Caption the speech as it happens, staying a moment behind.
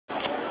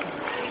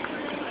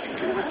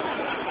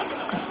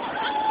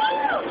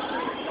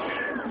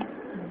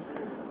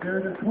There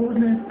is a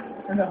coldness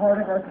in the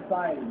heart of our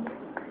society.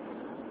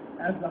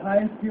 As the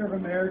highest tier of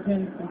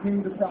Americans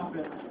continue to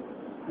profit,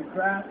 the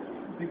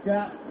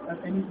gap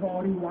of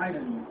inequality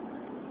widens,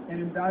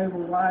 and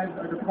invaluable lives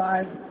are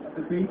deprived of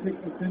the basic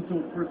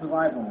essentials for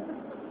survival.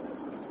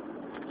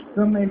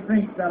 Some may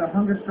think that a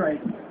hunger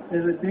strike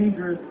is a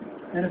dangerous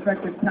and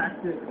effective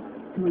tactic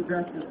to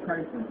address this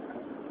crisis.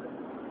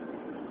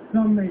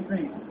 Some may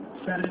think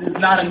that it is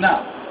not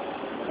enough,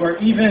 where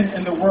even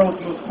in the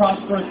world's most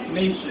prosperous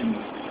nation,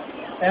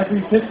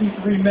 every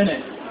 53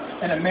 minutes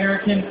an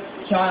American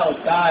child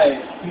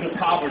dies due to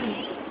poverty.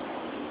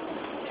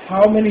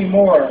 How many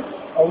more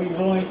are we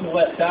willing to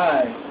let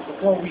die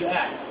before we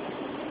act?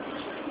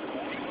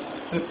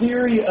 The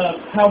theory of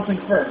housing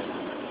first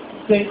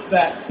states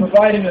that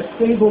providing a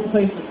stable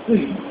place to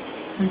sleep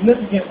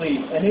significantly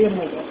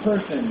enables a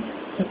person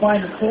to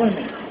find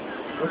employment,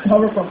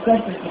 recover from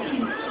substance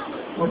abuse,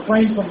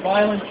 refrain from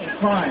violence and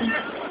crime,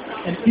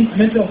 and seek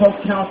mental health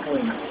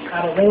counseling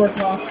at a lower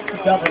cost to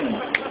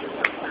government.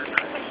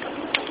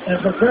 In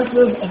a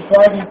progressive and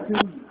thriving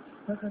city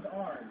such as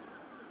ours,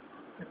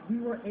 if we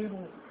were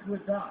able to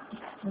adopt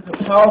such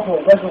a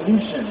powerful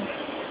resolution,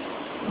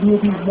 we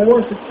would be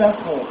more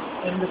successful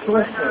and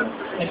resourceful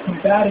in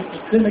combating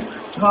systemic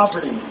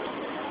poverty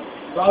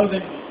rather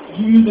than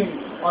using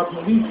our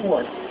police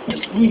force to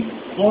sweep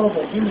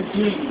vulnerable human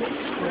beings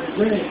from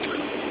bridge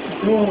to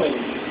doorways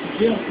to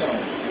jail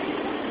cells.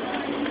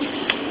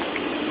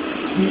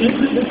 We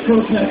entered this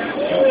protest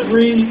with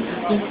three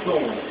distinct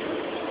goals.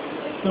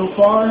 So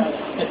far,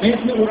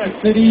 advancement with the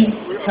city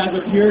has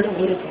appeared a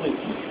little bleak.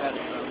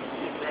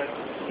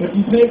 But if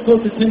you pay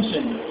close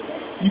attention,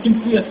 you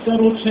can see a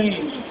subtle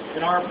change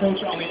in our approach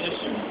on the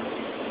issue.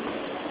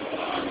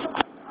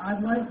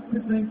 I'd like to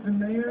thank the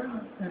mayor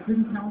and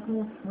city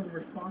council for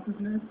their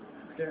responsiveness,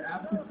 their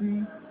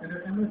advocacy, and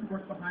their endless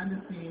work behind the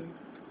scenes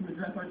to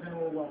address our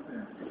general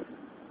welfare.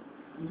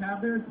 We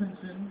have their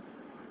attention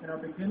and are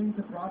beginning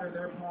to broaden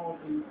their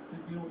policies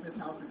to deal with this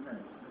housing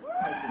crisis.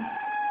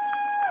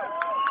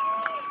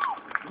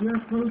 We are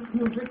close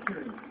to a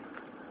victory.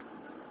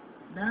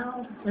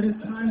 Now it is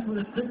time for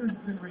the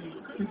citizenry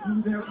to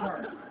do their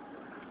part.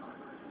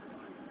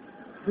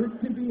 This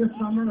could be a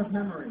summer of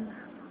memory,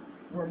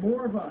 where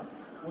more of us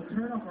will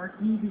turn off our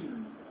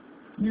TVs,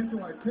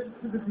 cancel our trips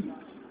to the beach,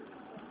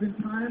 spend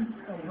time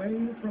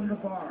away from the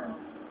bar,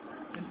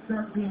 and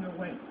start being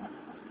awake.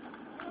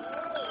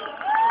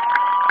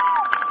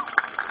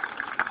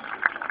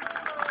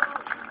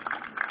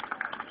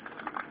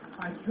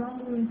 I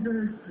strongly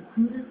encourage the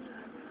students,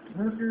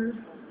 workers,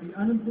 the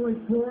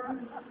unemployed poor,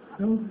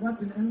 those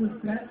left in endless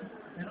debt,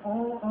 and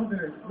all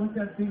others looked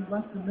at being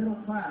less than middle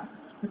class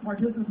to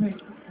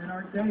participate in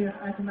our day of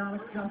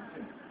economic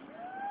justice.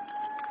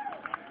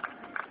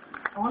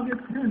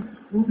 August 10th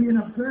will be an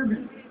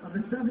observance of the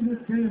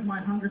 70th day of my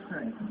hunger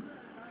strike,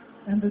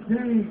 and the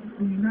day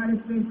the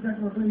United States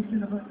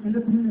Declaration of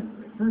Independence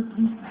first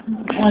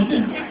reached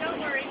London.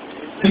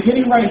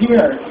 Beginning right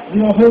here,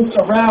 we will host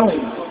a rally,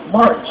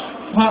 march,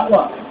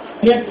 potluck,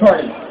 dance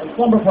party, and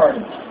slumber party.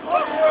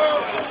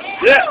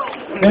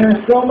 There is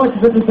so much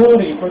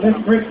visibility for this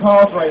great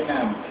cause right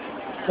now.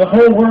 The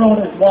whole world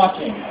is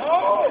watching.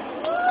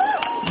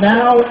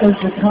 Now is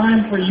the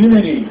time for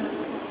unity,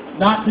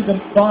 not to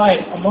divide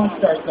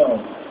amongst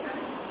ourselves.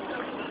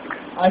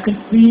 I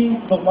can see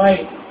the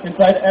light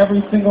inside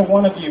every single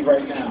one of you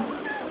right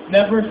now.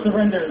 Never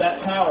surrender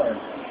that power.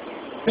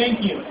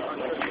 Thank you.